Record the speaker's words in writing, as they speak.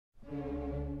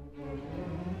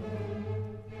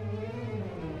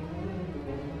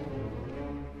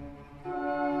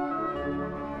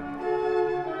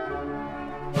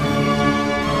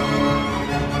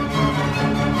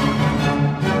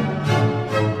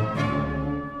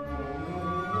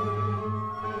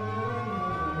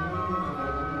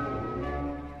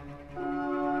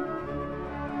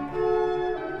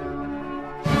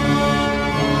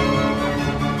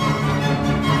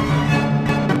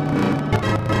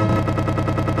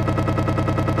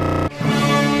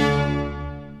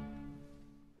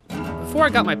Before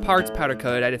I got my parts powder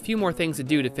coated, I had a few more things to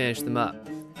do to finish them up.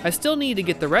 I still needed to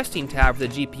get the resting tab for the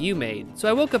GPU made, so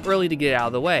I woke up early to get it out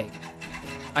of the way.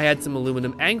 I had some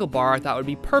aluminum angle bar I thought would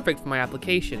be perfect for my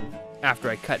application, after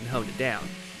I cut and honed it down.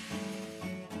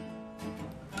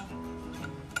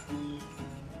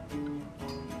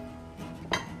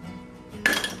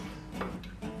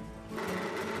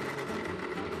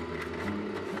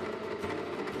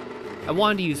 I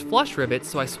wanted to use flush rivets,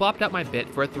 so I swapped out my bit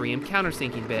for a 3M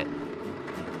countersinking bit.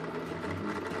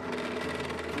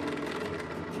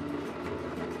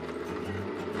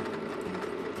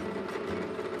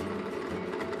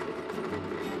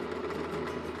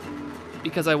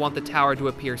 Because I want the tower to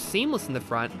appear seamless in the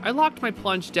front, I locked my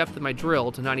plunge depth of my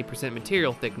drill to 90%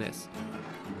 material thickness.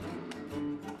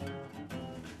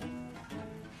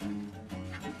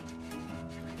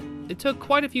 It took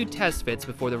quite a few test fits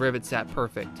before the rivet sat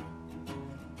perfect.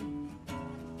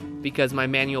 Because my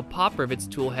manual pop rivets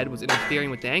tool head was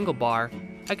interfering with the angle bar,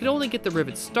 I could only get the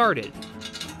rivet started.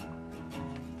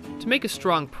 To make a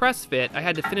strong press fit, I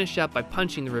had to finish up by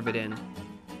punching the rivet in.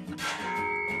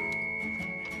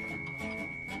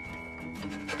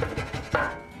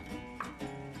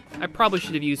 I probably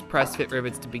should have used press fit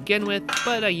rivets to begin with,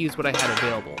 but I used what I had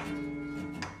available.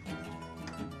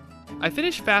 I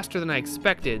finished faster than I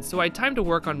expected, so I had time to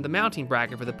work on the mounting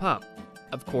bracket for the pump.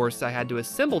 Of course, I had to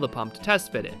assemble the pump to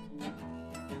test fit it.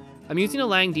 I'm using a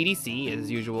Lang DDC,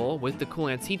 as usual, with the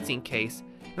Coolant's heatsink case,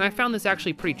 and I found this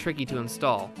actually pretty tricky to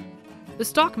install. The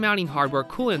stock mounting hardware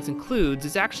Coolant's includes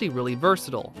is actually really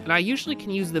versatile, and I usually can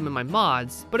use them in my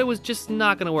mods, but it was just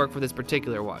not going to work for this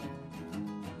particular one.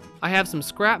 I have some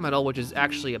scrap metal, which is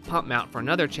actually a pump mount for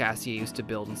another chassis I used to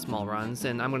build in small runs,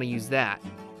 and I'm going to use that.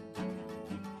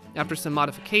 After some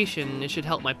modification, it should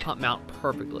help my pump mount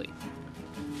perfectly.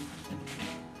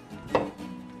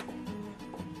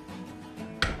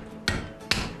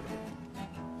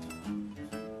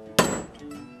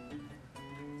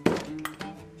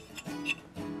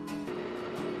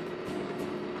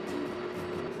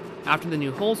 After the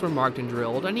new holes were marked and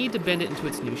drilled, I needed to bend it into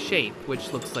its new shape,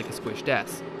 which looks like a squished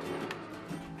S.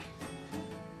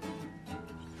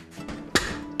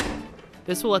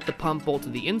 This will let the pump bolt to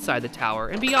the inside of the tower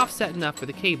and be offset enough for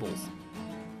the cables.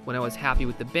 When I was happy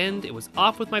with the bend, it was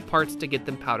off with my parts to get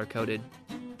them powder coated.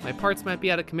 My parts might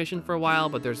be out of commission for a while,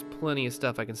 but there's plenty of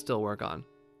stuff I can still work on.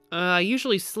 I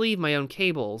usually sleeve my own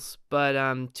cables, but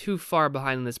I'm too far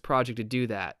behind in this project to do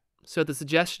that. So at the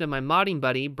suggestion of my modding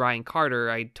buddy, Brian Carter,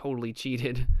 I totally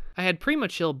cheated. I had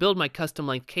Premachill build my custom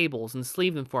length cables and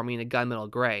sleeve them for me in a gunmetal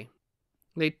gray.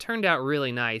 They turned out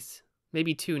really nice.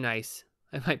 Maybe too nice.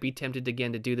 I might be tempted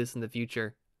again to do this in the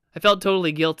future. I felt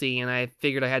totally guilty, and I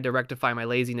figured I had to rectify my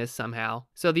laziness somehow.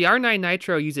 So the R9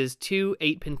 Nitro uses two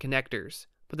 8-pin connectors,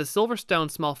 but the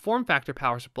Silverstone small form factor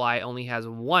power supply only has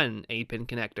one 8-pin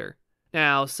connector.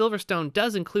 Now, Silverstone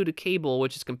does include a cable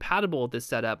which is compatible with this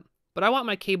setup, but I want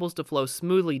my cables to flow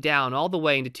smoothly down all the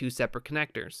way into two separate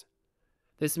connectors.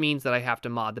 This means that I have to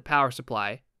mod the power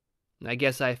supply. I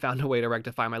guess I found a way to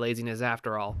rectify my laziness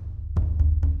after all.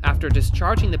 After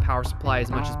discharging the power supply as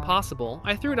much as possible,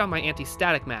 I threw it on my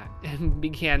anti-static mat and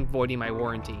began voiding my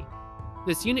warranty.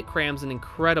 This unit crams an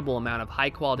incredible amount of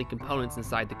high-quality components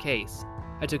inside the case.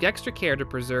 I took extra care to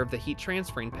preserve the heat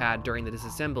transferring pad during the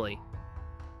disassembly.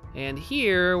 And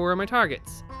here were my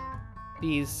targets.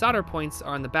 These solder points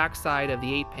are on the back side of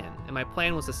the 8-pin, and my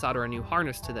plan was to solder a new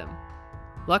harness to them.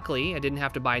 Luckily, I didn't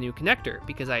have to buy a new connector,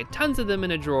 because I had tons of them in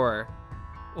a drawer.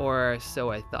 Or so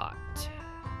I thought.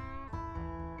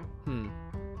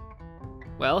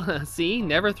 Well, see,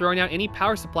 never throwing out any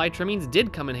power supply trimmings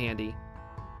did come in handy.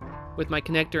 With my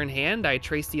connector in hand, I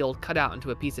traced the old cutout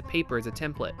into a piece of paper as a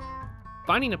template.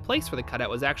 Finding a place for the cutout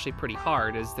was actually pretty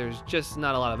hard, as there's just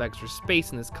not a lot of extra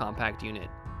space in this compact unit.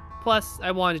 Plus, I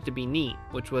wanted it to be neat,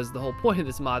 which was the whole point of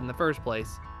this mod in the first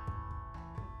place.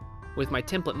 With my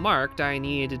template marked, I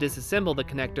needed to disassemble the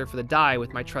connector for the die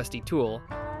with my trusty tool.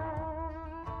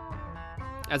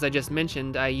 As I just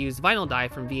mentioned, I use vinyl dye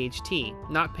from VHT,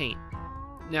 not paint.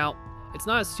 Now, it's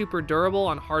not super durable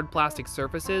on hard plastic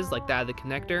surfaces like that of the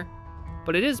connector,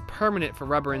 but it is permanent for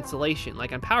rubber insulation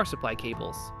like on power supply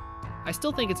cables. I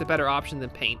still think it's a better option than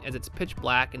paint, as it's pitch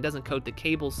black and doesn't coat the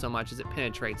cables so much as it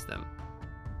penetrates them.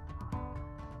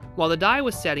 While the die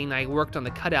was setting, I worked on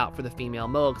the cutout for the female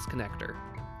Molex connector.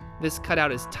 This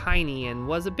cutout is tiny and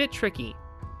was a bit tricky.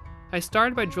 I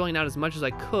started by drilling out as much as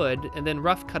I could and then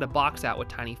rough cut a box out with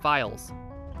tiny files.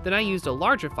 Then I used a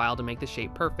larger file to make the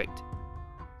shape perfect.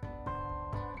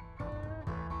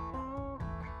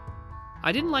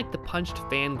 I didn't like the punched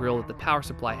fan grill that the power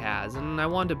supply has, and I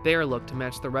wanted a bare look to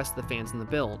match the rest of the fans in the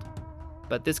build.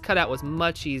 but this cutout was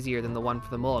much easier than the one for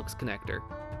the Molex connector.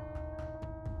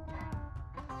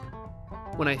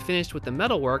 When I finished with the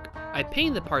metalwork, I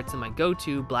painted the parts in my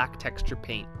go-to black texture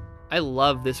paint. I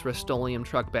love this Rust-Oleum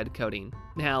truck bed coating.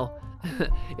 Now,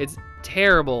 it's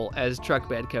terrible as truck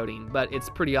bed coating, but it's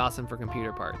pretty awesome for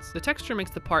computer parts. The texture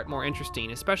makes the part more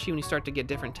interesting, especially when you start to get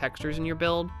different textures in your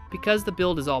build. Because the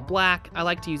build is all black, I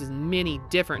like to use as many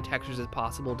different textures as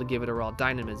possible to give it a raw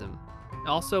dynamism.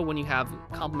 Also, when you have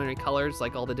complementary colors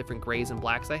like all the different grays and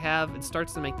blacks I have, it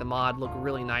starts to make the mod look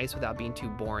really nice without being too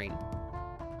boring.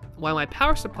 While my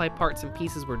power supply parts and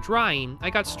pieces were drying, I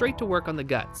got straight to work on the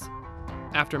guts.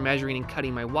 After measuring and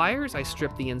cutting my wires, I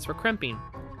stripped the ends for crimping.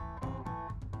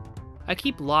 I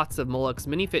keep lots of Molex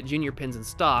Minifit Junior pins in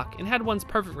stock and had ones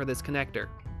perfect for this connector.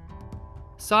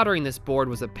 Soldering this board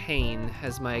was a pain,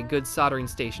 as my good soldering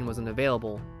station wasn't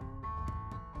available.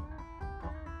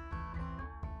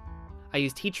 I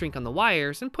used heat shrink on the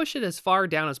wires and pushed it as far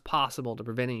down as possible to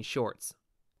prevent any shorts.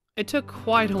 It took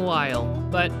quite a while,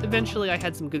 but eventually I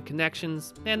had some good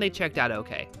connections and they checked out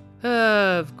okay.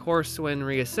 Of course, when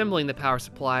reassembling the power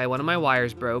supply, one of my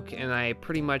wires broke and I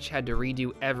pretty much had to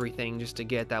redo everything just to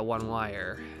get that one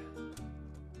wire.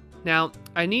 Now,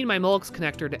 I need my Molex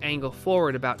connector to angle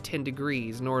forward about 10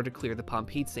 degrees in order to clear the pump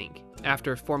heatsink.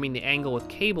 After forming the angle with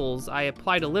cables, I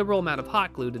applied a liberal amount of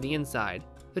hot glue to the inside.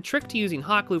 The trick to using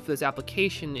hot glue for this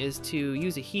application is to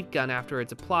use a heat gun after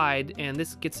it's applied, and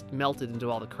this gets melted into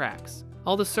all the cracks.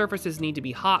 All the surfaces need to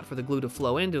be hot for the glue to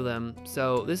flow into them,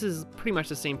 so this is pretty much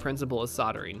the same principle as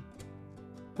soldering.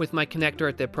 With my connector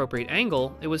at the appropriate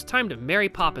angle, it was time to Mary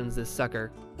Poppins this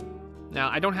sucker. Now,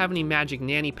 I don't have any magic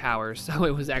nanny powers, so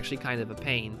it was actually kind of a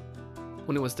pain.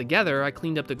 When it was together, I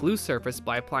cleaned up the glue surface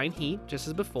by applying heat, just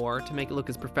as before, to make it look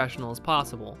as professional as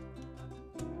possible.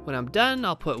 When I'm done,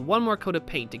 I'll put one more coat of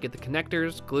paint to get the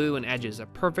connectors, glue, and edges a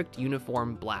perfect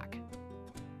uniform black.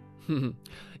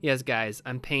 Yes guys,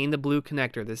 I'm painting the blue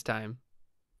connector this time.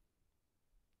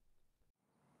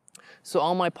 So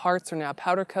all my parts are now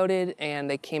powder coated and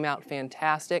they came out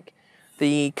fantastic.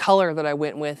 The color that I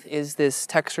went with is this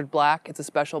textured black. It's a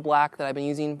special black that I've been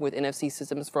using with NFC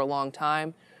systems for a long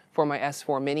time for my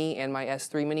S4 Mini and my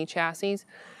S3 Mini chassis.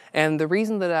 And the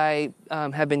reason that I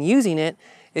have been using it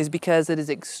is because it is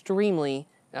extremely,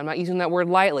 I'm not using that word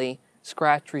lightly,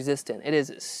 scratch resistant. It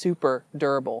is super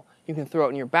durable. You can throw it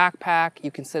in your backpack,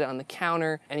 you can sit it on the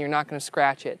counter, and you're not going to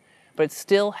scratch it. But it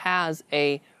still has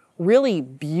a really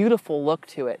beautiful look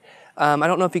to it. I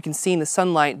don't know if you can see in the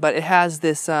sunlight, but it has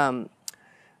this kind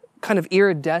of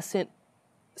iridescent,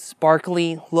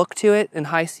 sparkly look to it in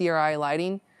high CRI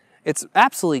lighting. It's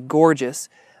absolutely gorgeous,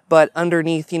 but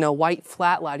underneath, you know, white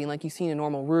flat lighting like you see in a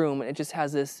normal room, it just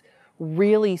has this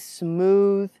really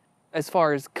smooth, as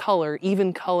far as color,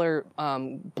 even color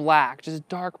black, just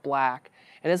dark black.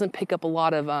 It doesn't pick up a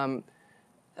lot of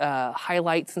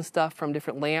highlights and stuff from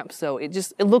different lamps, so it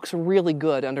looks really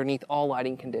good underneath all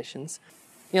lighting conditions.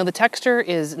 You know, the texture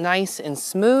is nice and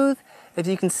smooth. If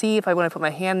you can see, if I want to put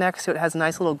my hand next to it, it has a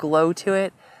nice little glow to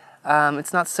it.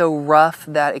 It's not so rough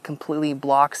that it completely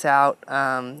blocks out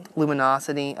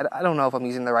luminosity. I don't know if I'm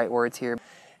using the right words here.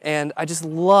 And I just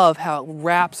love how it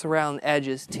wraps around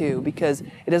edges too, because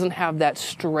it doesn't have that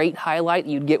straight highlight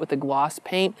you'd get with the gloss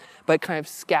paint, but it kind of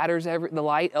scatters the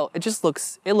light.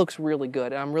 It looks really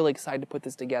good, and I'm really excited to put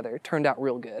this together. It turned out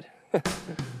real good.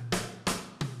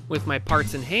 With my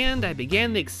parts in hand, I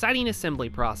began the exciting assembly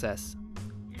process.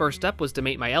 First up was to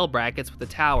mate my L brackets with the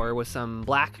tower with some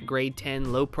black grade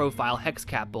 10 low profile hex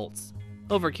cap bolts.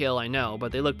 Overkill, I know,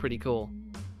 but they look pretty cool.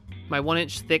 My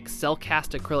 1-inch thick cell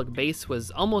cast acrylic base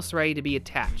was almost ready to be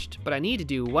attached, but I need to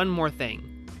do one more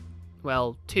thing.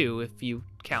 Well, two if you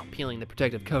count peeling the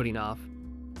protective coating off.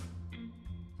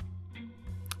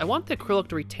 I want the acrylic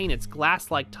to retain its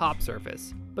glass-like top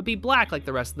surface, but be black like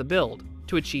the rest of the build.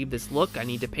 To achieve this look, I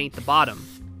need to paint the bottom.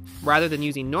 Rather than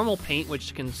using normal paint,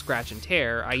 which can scratch and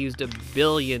tear, I used a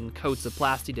billion coats of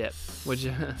Plasti-Dip, which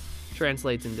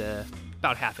translates into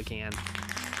about half a can.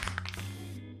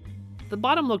 The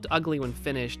bottom looked ugly when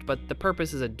finished, but the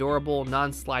purpose is a durable,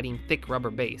 non-sliding, thick rubber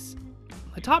base.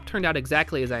 The top turned out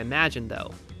exactly as I imagined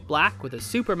though, black with a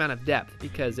super amount of depth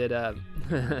because it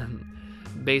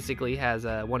basically has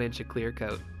a 1-inch of clear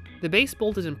coat. The base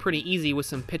bolt is in pretty easy with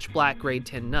some pitch black grade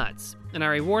 10 nuts, and I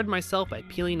reward myself by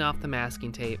peeling off the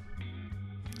masking tape.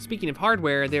 Speaking of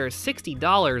hardware, there are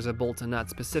 $60 of bolts and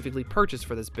nuts specifically purchased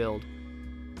for this build.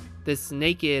 This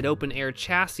naked, open-air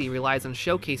chassis relies on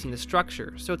showcasing the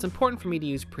structure, so it's important for me to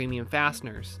use premium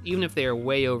fasteners, even if they are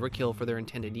way overkill for their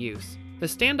intended use. The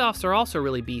standoffs are also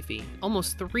really beefy,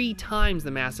 almost 3 times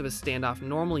the mass of a standoff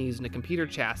normally used in a computer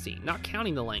chassis, not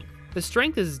counting the length. The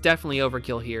strength is definitely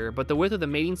overkill here, but the width of the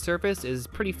mating surface is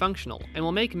pretty functional and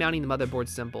will make mounting the motherboard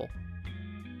simple.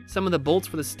 Some of the bolts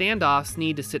for the standoffs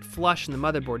need to sit flush in the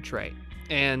motherboard tray,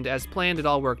 and as planned it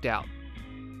all worked out.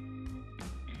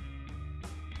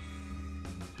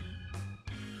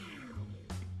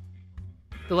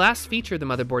 The last feature of the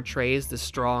motherboard tray is the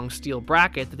strong steel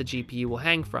bracket that the GPU will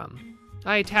hang from.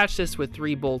 I attached this with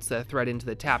 3 bolts that thread into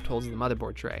the tapped holes of the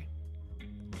motherboard tray.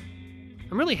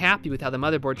 I'm really happy with how the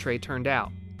motherboard tray turned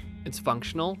out. It's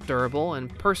functional, durable,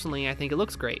 and personally I think it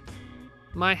looks great.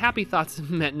 My happy thoughts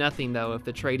meant nothing though if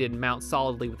the tray didn't mount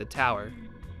solidly with the tower.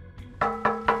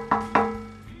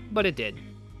 But it did.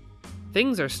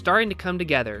 Things are starting to come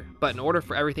together, but in order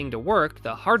for everything to work,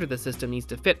 the heart of the system needs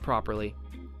to fit properly.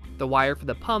 The wire for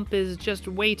the pump is just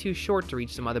way too short to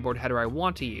reach the motherboard header I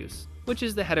want to use, which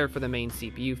is the header for the main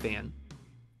CPU fan.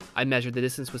 I measured the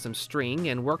distance with some string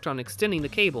and worked on extending the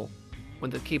cable. When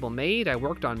the cable made, I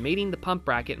worked on mating the pump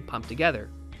bracket and pump together.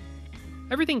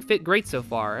 Everything fit great so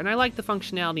far, and I like the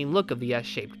functionality and look of the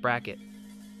S-shaped bracket.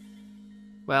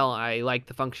 Well, I liked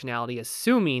the functionality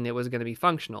assuming it was going to be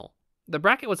functional. The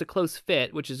bracket was a close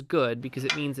fit, which is good because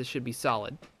it means it should be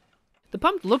solid. The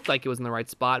pump looked like it was in the right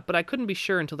spot, but I couldn't be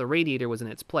sure until the radiator was in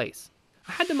its place.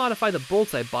 I had to modify the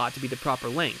bolts I bought to be the proper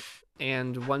length,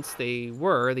 and once they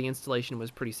were, the installation was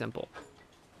pretty simple.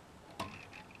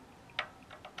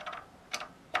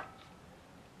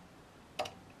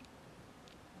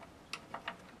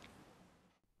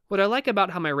 What I like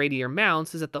about how my radiator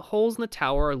mounts is that the holes in the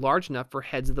tower are large enough for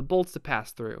heads of the bolts to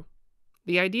pass through.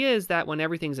 The idea is that when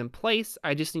everything's in place,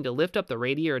 I just need to lift up the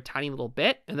radiator a tiny little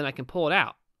bit, and then I can pull it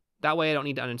out. That way I don't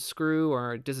need to unscrew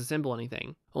or disassemble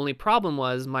anything. Only problem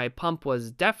was my pump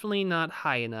was definitely not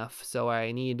high enough, so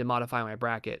I needed to modify my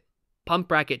bracket. Pump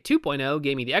bracket 2.0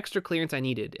 gave me the extra clearance I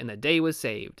needed, and the day was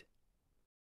saved.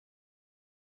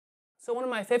 So one of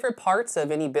my favorite parts of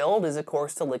any build is, of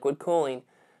course, the liquid cooling.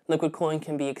 Liquid cooling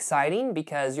can be exciting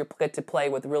because you get to play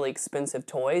with really expensive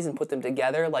toys and put them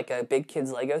together like a big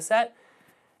kid's Lego set.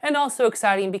 And also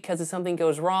exciting because if something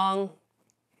goes wrong,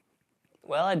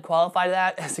 well, I'd qualify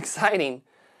that as exciting.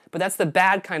 But that's the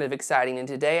bad kind of exciting, and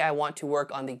today I want to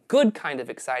work on the good kind of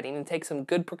exciting and take some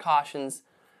good precautions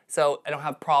so I don't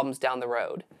have problems down the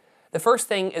road. The first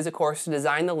thing is, of course, to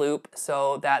design the loop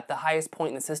so that the highest point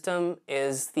in the system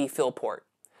is the fill port.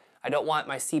 I don't want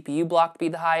my CPU block to be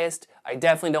the highest. I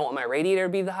definitely don't want my radiator to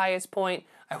be the highest point.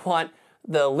 I want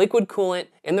the liquid coolant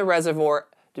in the reservoir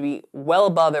to be well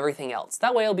above everything else.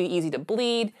 That way it'll be easy to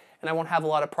bleed, and I won't have a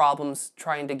lot of problems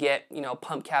trying to get,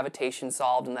 pump cavitation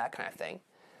solved and that kind of thing.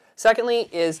 Secondly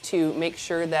is to make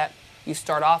sure that you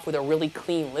start off with a really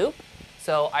clean loop.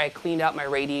 So I cleaned out my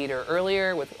radiator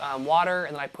earlier with water,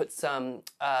 and then I put some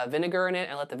vinegar in it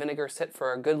and let the vinegar sit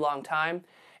for a good long time.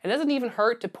 It doesn't even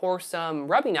hurt to pour some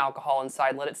rubbing alcohol inside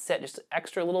and let it sit, just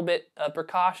extra little bit of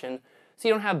precaution so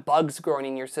you don't have bugs growing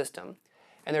in your system.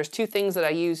 And there's 2 things that I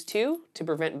use too to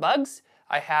prevent bugs.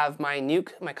 I have my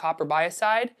Nuke, my copper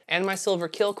biocide, and my silver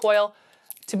kill coil.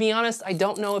 To be honest, I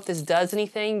don't know if this does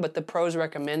anything, but the pros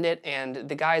recommend it, and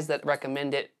the guys that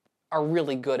recommend it are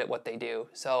really good at what they do.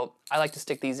 So I like to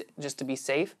stick these just to be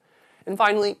safe. And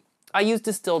finally, I use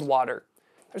distilled water.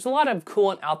 There's a lot of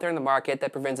coolant out there in the market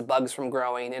that prevents bugs from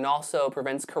growing and also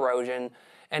prevents corrosion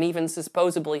and even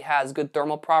supposedly has good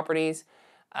thermal properties.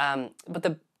 But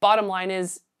the bottom line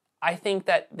is, I think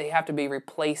that they have to be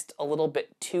replaced a little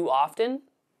bit too often.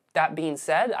 That being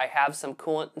said, I have some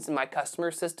coolants in my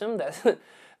customer system that's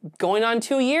going on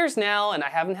 2 years now, and I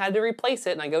haven't had to replace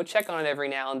it, and I go check on it every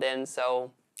now and then,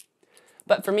 so.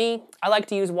 But for me, I like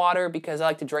to use water because I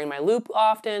like to drain my loop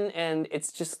often, and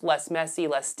it's just less messy,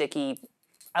 less sticky.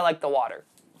 I like the water.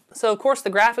 So of course the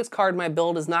graphics card in my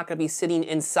build is not going to be sitting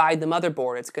inside the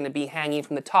motherboard. It's going to be hanging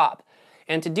from the top.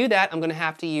 And to do that, I'm going to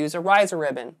have to use a riser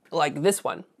ribbon, like this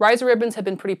one. Riser ribbons have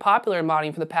been pretty popular in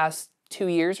modding for the past 2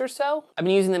 years or so. I've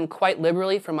been using them quite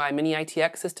liberally for my mini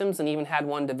ITX systems and even had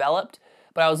one developed.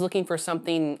 But I was looking for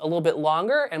something a little bit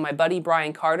longer, and my buddy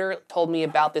Brian Carter told me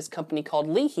about this company called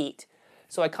Leheat.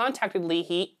 So I contacted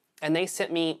Leheat, and they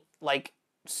sent me like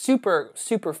super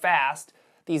fast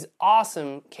these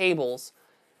awesome cables.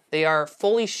 They are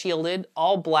fully shielded,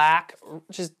 all black,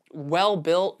 just well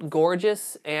built,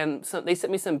 gorgeous, and they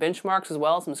sent me some benchmarks as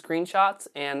well, some screenshots,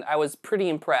 and I was pretty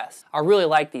impressed. I really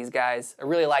like these guys. I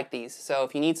really like these. So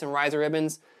if you need some riser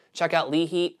ribbons, check out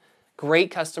Leheat. Great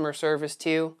customer service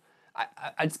too.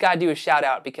 I just gotta do a shout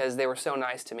out because they were so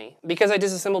nice to me. Because I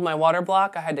disassembled my water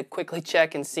block, I had to quickly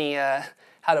check and see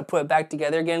how to put it back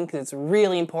together again because it's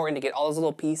really important to get all those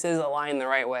little pieces aligned the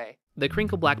right way. The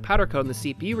crinkle black powder coat on the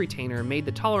CPU retainer made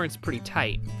the tolerance pretty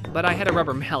tight, but I had a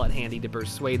rubber mallet handy to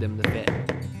persuade them to fit.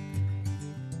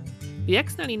 The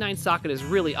X99 socket is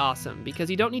really awesome because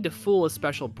you don't need to fool with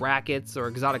special brackets or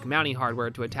exotic mounting hardware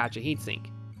to attach a heatsink.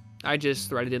 I just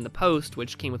threaded in the post,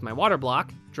 which came with my water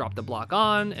block, dropped the block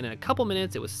on, and in a couple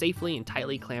minutes it was safely and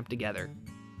tightly clamped together.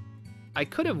 I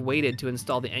could have waited to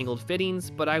install the angled fittings,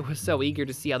 but I was so eager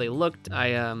to see how they looked,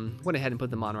 I went ahead and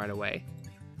put them on right away.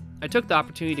 I took the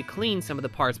opportunity to clean some of the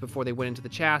parts before they went into the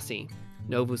chassis,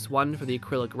 Novus 1 for the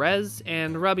acrylic res,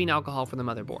 and rubbing alcohol for the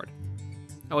motherboard.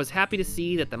 I was happy to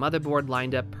see that the motherboard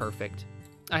lined up perfect.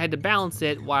 I had to balance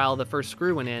it while the first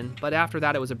screw went in, but after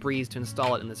that it was a breeze to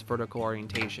install it in this vertical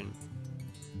orientation.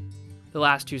 The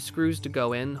last 2 screws to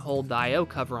go in hold the I/O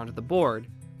cover onto the board,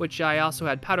 which I also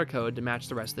had powder coated to match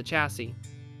the rest of the chassis.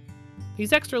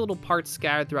 These extra little parts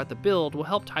scattered throughout the build will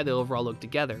help tie the overall look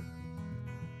together.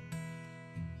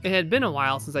 It had been a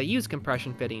while since I used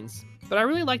compression fittings, but I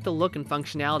really like the look and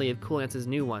functionality of Coolance's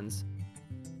new ones.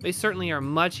 They certainly are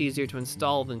much easier to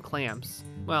install than clamps.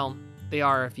 Well, they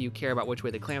are if you care about which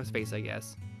way the clamps face, I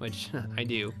guess, which I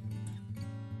do.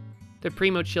 The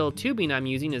PrimoChill tubing I'm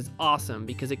using is awesome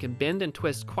because it can bend and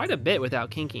twist quite a bit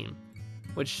without kinking,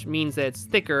 which means that it's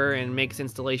thicker and makes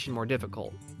installation more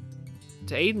difficult.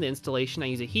 To aid in the installation, I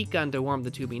use a heat gun to warm the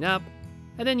tubing up,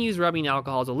 and then use rubbing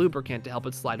alcohol as a lubricant to help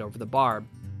it slide over the barb.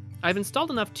 I've installed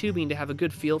enough tubing to have a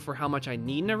good feel for how much I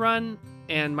need in a run,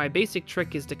 and my basic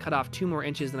trick is to cut off 2 more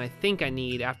inches than I think I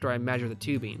need after I measure the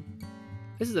tubing.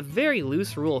 This is a very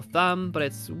loose rule of thumb, but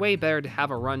it's way better to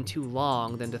have a run too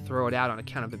long than to throw it out on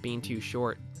account of it being too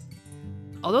short.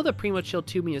 Although the PrimoChill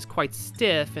tubing is quite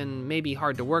stiff and maybe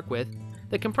hard to work with,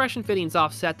 the compression fittings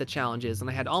offset the challenges and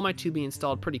I had all my tubing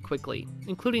installed pretty quickly,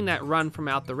 including that run from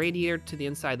out the radiator to the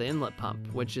inside of the inlet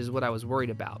pump, which is what I was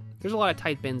worried about. There's a lot of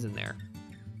tight bends in there.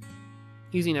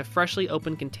 Using a freshly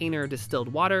opened container of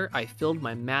distilled water, I filled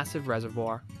my massive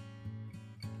reservoir.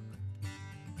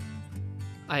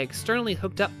 I externally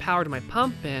hooked up power to my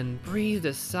pump and breathed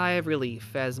a sigh of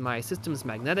relief as my system's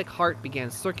magnetic heart began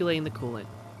circulating the coolant.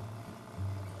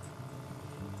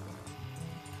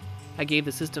 I gave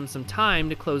the system some time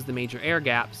to close the major air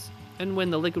gaps, and when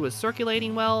the liquid was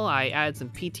circulating well, I added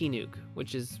some PT nuke,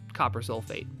 which is copper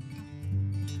sulfate.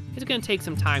 It's going to take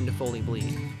some time to fully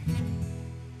bleed.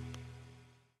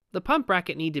 The pump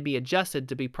bracket needed to be adjusted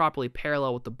to be properly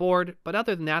parallel with the board, but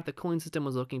other than that, the cooling system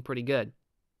was looking pretty good.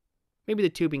 Maybe the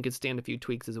tubing could stand a few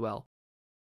tweaks as well.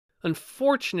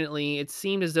 Unfortunately, it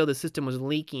seemed as though the system was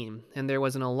leaking, and there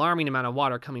was an alarming amount of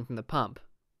water coming from the pump.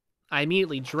 I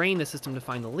immediately drained the system to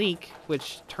find the leak,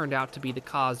 which turned out to be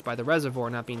caused by the reservoir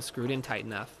not being screwed in tight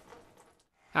enough.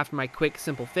 After my quick,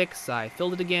 simple fix, I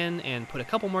filled it again and put a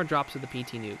couple more drops of the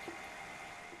PT nuke.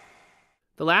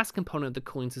 The last component of the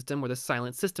cooling system were the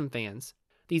silent system fans.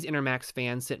 These Intermax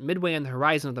fans sit midway on the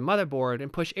horizon of the motherboard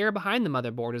and push air behind the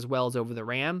motherboard as well as over the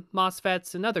RAM,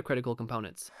 MOSFETs, and other critical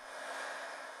components.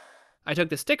 I took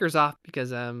the stickers off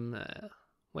because,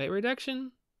 weight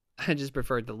reduction? I just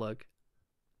preferred the look.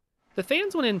 The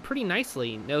fans went in pretty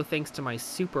nicely, no thanks to my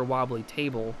super wobbly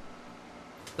table.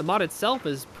 The mod itself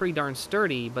is pretty darn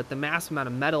sturdy, but the massive amount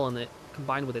of metal in it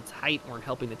combined with its height weren't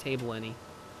helping the table any.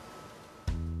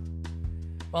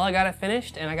 Well, I got it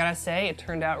finished, and I gotta say, it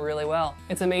turned out really well.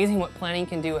 It's amazing what planning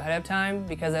can do ahead of time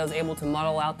because I was able to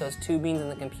model out those tubings in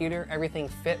the computer. Everything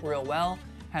fit real well,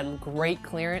 had great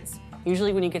clearance.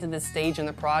 Usually when you get to this stage in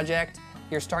the project,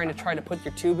 you're starting to try to put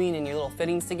your tubing and your little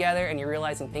fittings together and you're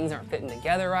realizing things aren't fitting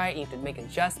together right. You have to make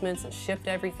adjustments and shift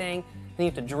everything. Then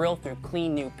you have to drill through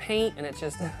clean new paint, and it's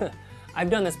just, I've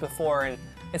done this before and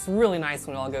it's really nice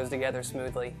when it all goes together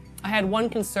smoothly. I had one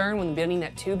concern when bending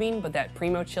that tubing, but that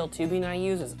PrimoChill tubing I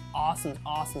use is awesome,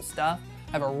 awesome stuff.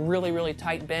 I have a really, really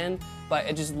tight bend, but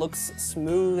it just looks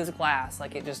smooth as glass.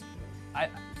 Like it just,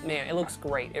 man, it looks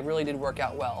great. It really did work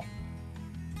out well.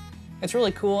 It's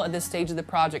really cool at this stage of the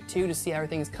project too to see how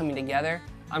everything's coming together.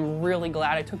 I'm really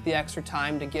glad I took the extra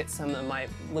time to get some of my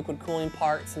liquid cooling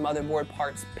parts and motherboard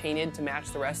parts painted to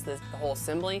match the rest of the whole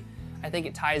assembly. I think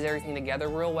it ties everything together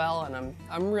real well, and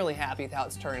I'm really happy with how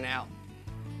it's turning out.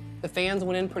 The fans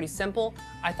went in pretty simple.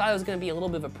 I thought it was going to be a little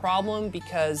bit of a problem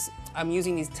because I'm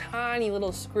using these tiny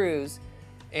little screws,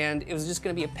 and it was just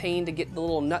going to be a pain to get the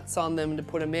little nuts on them to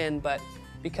put them in, but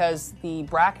because the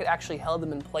bracket actually held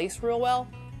them in place real well,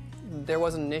 there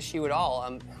wasn't an issue at all.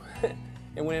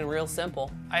 It went in real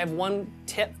simple. I have one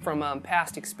tip from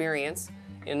past experience,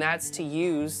 and that's to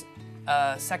use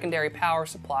a secondary power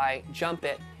supply, jump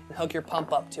it, and hook your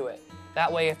pump up to it.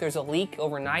 That way, if there's a leak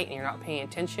overnight and you're not paying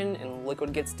attention and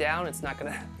liquid gets down, it's not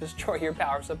gonna destroy your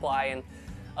power supply and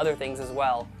other things as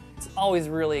well. It's always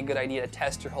really a good idea to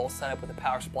test your whole setup with a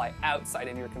power supply outside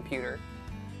of your computer.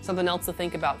 Something else to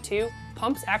think about too,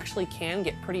 pumps actually can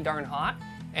get pretty darn hot,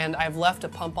 And I've left a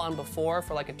pump on before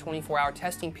for like a 24-hour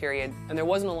testing period, and there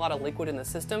wasn't a lot of liquid in the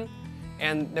system,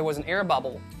 and there was an air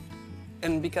bubble.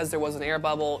 And because there was an air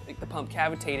bubble, the pump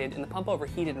cavitated, and the pump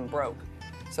overheated and broke.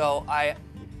 So I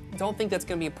don't think that's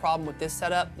gonna be a problem with this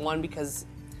setup. One, because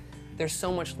there's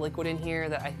so much liquid in here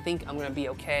that I think I'm gonna be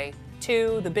okay.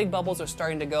 Two, the big bubbles are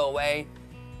starting to go away.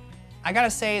 I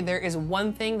gotta say, there is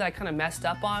one thing that I kind of messed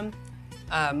up on.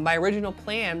 My original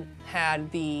plan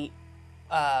had the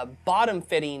bottom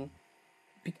fitting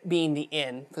being the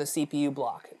in for the CPU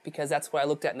block, because that's what I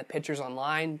looked at in the pictures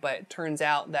online, but it turns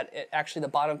out that actually the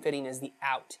bottom fitting is the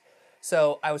out.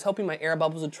 So I was hoping my air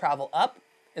bubbles would travel up,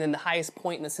 and then the highest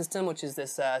point in the system, which is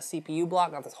this CPU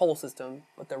block, not this whole system,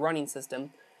 but the running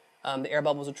system, the air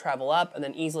bubbles would travel up and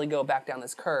then easily go back down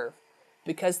this curve.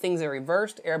 Because things are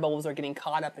reversed, air bubbles are getting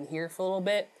caught up in here for a little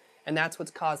bit, and that's what's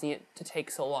causing it to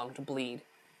take so long to bleed.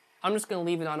 I'm just gonna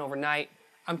leave it on overnight.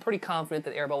 I'm pretty confident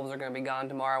that air bubbles are gonna be gone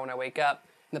tomorrow when I wake up,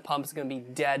 and the pump's gonna be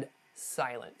dead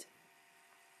silent.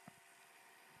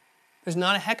 There's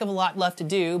not a heck of a lot left to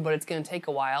do, but it's gonna take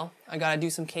a while. I gotta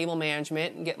do some cable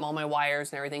management and get all my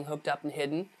wires and everything hooked up and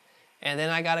hidden. And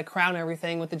then I gotta crown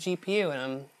everything with the GPU,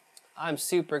 and I'm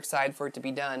super excited for it to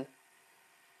be done.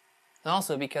 And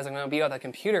also because I'm gonna be without the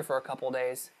computer for a couple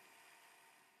days.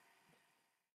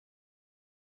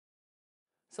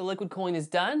 So liquid cooling is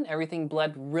done. Everything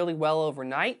bled really well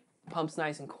overnight. Pump's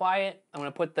nice and quiet. I'm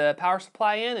gonna put the power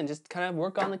supply in and just kind of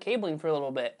work on the cabling for a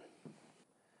little bit.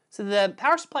 So the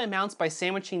power supply mounts by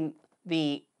sandwiching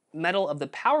the metal of the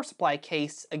power supply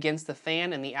case against the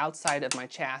fan and the outside of my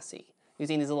chassis,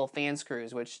 using these little fan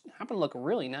screws, which happen to look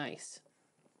really nice.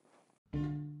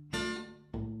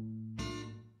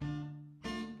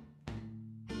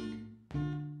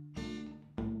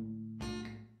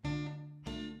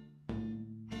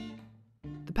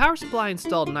 The power supply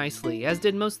installed nicely, as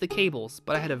did most of the cables,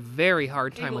 but I had a very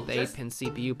hard time with the 8-pin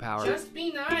CPU power. Just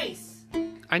be nice!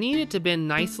 I needed it to bend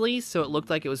nicely so it looked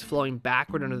like it was flowing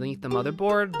backward underneath the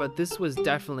motherboard, but this was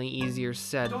definitely easier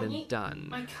said than done.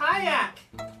 My kayak!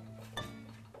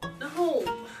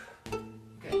 No!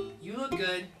 Okay, you look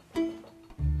good.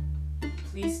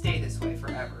 Please stay this way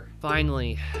forever.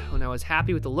 Finally, when I was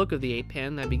happy with the look of the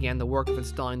 8-pin, I began the work of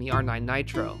installing the R9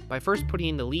 Nitro by first putting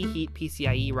in the Lee Heat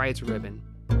PCIe riser ribbon.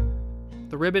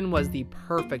 The ribbon was the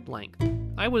perfect length.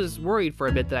 I was worried for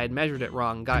a bit that I'd measured it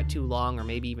wrong, got it too long, or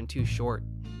maybe even too short.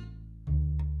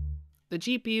 The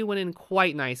GPU went in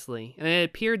quite nicely, and it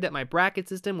appeared that my bracket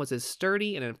system was as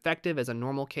sturdy and effective as a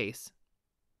normal case.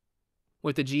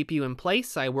 With the GPU in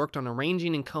place, I worked on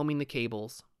arranging and combing the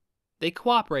cables. They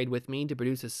cooperated with me to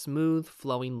produce a smooth,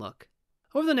 flowing look.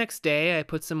 Over the next day, I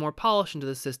put some more polish into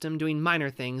the system, doing minor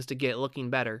things to get it looking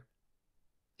better.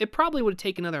 It probably would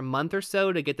take another month or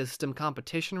so to get the system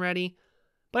competition ready,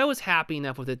 but I was happy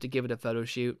enough with it to give it a photo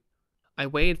shoot. I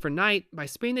waited for night by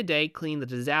spending the day cleaning the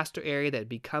disaster area that had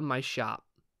become my shop.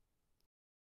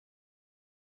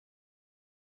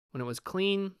 When it was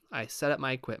clean, I set up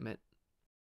my equipment.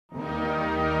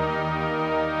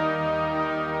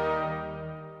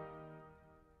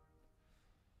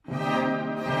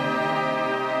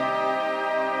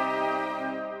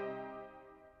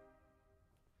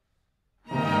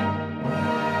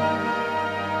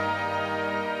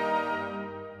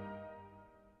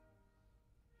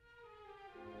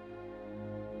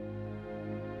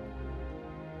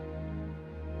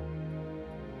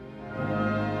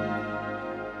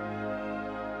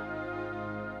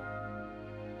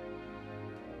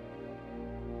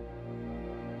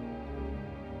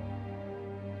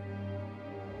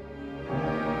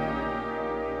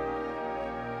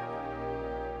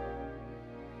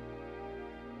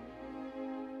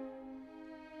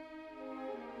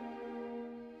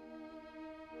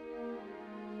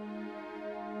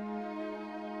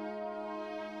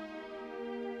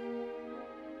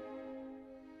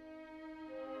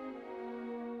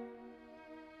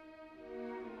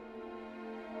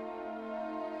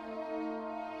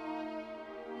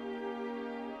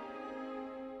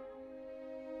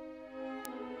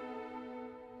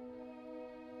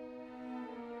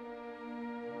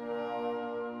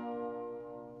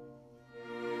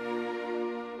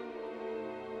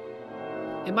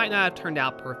 It might not have turned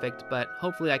out perfect, but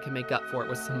hopefully I can make up for it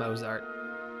with some Mozart.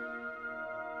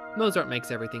 Mozart makes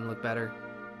everything look better.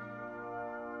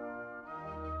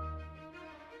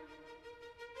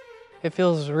 It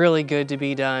feels really good to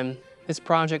be done. This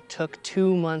project took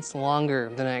 2 months longer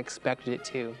than I expected it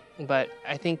to, but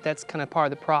I think that's kind of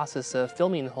part of the process of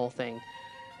filming the whole thing,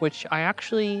 which I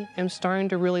actually am starting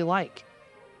to really like.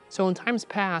 So in times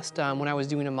past, when I was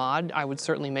doing a mod, I would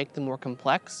certainly make them more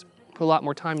complex, put a lot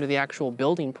more time to the actual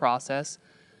building process,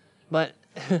 but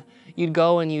you'd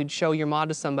go and you'd show your mod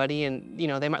to somebody and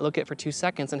they might look at it for 2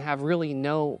 seconds and have really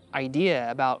no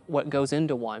idea about what goes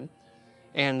into one.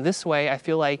 And this way, I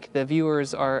feel like the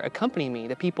viewers are accompanying me.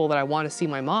 The people that I want to see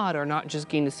my mod are not just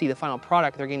getting to see the final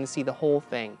product, they're getting to see the whole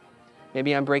thing.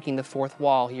 Maybe I'm breaking the fourth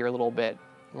wall here a little bit,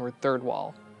 or third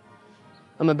wall.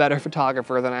 I'm a better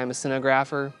photographer than I am a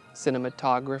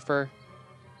cinematographer.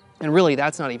 And really,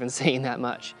 that's not even saying that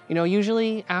much.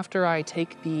 Usually after I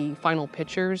take the final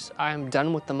pictures, I'm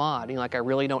done with the mod. Like I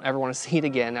really don't ever want to see it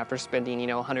again after spending,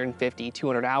 150,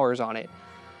 200 hours on it.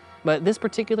 But this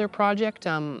particular project,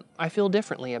 I feel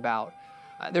differently about.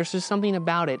 There's just something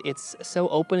about it. It's so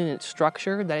open in its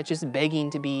structure that it's just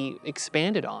begging to be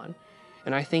expanded on.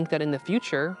 And I think that in the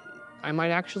future, I might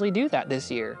actually do that this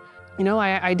year.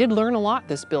 I did learn a lot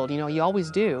this build, you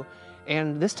always do.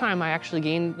 And this time I actually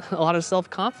gained a lot of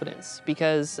self-confidence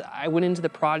because I went into the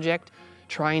project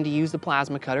trying to use the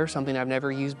plasma cutter, something I've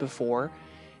never used before,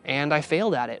 and I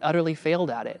failed at it, utterly failed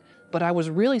at it. But I was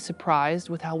really surprised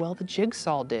with how well the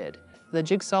jigsaw did. The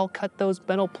jigsaw cut those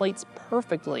metal plates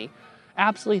perfectly.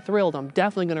 Absolutely thrilled. I'm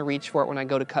definitely going to reach for it when I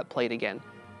go to cut plate again.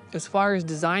 As far as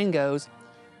design goes,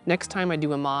 next time I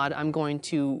do a mod, I'm going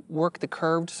to work the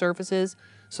curved surfaces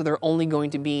so they're only going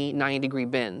to be 90-degree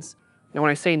bends. Now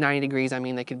when I say 90 degrees, I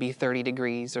mean they could be 30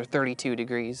 degrees or 32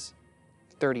 degrees,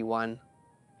 31.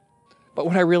 But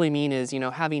what I really mean is,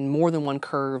 having more than one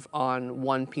curve on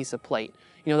one piece of plate.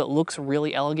 That looks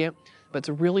really elegant, but it's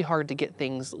really hard to get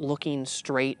things looking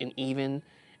straight and even,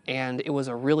 and it was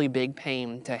a really big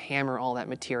pain to hammer all that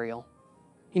material.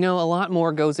 A lot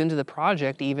more goes into the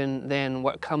project even than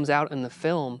what comes out in the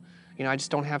film. I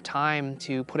just don't have time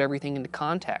to put everything into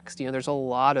context. There's a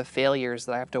lot of failures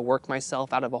that I have to work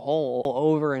myself out of a hole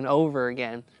over and over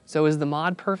again. So is the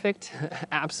mod perfect?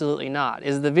 Absolutely not.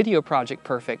 Is the video project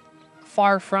perfect?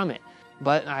 Far from it.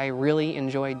 But I really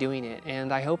enjoy doing it,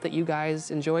 and I hope that you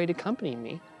guys enjoyed accompanying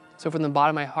me. So from the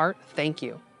bottom of my heart, thank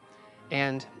you.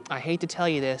 And I hate to tell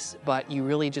you this, but you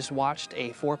really just watched a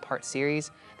 4-part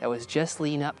series that was just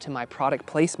leading up to my product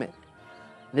placement.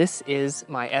 This is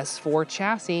my S4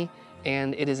 chassis,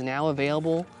 and it is now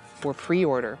available for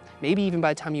pre-order. Maybe even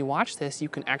by the time you watch this, you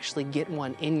can actually get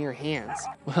one in your hands.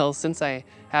 Well, since I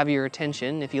have your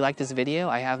attention, if you like this video,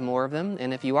 I have more of them,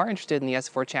 and if you are interested in the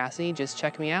S4 chassis, just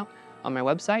check me out on my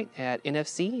website at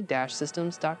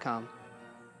nfc-systems.com.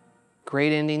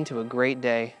 Great ending to a great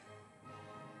day.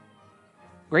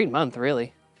 Great month,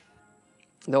 really.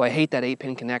 Though I hate that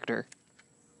 8-pin connector.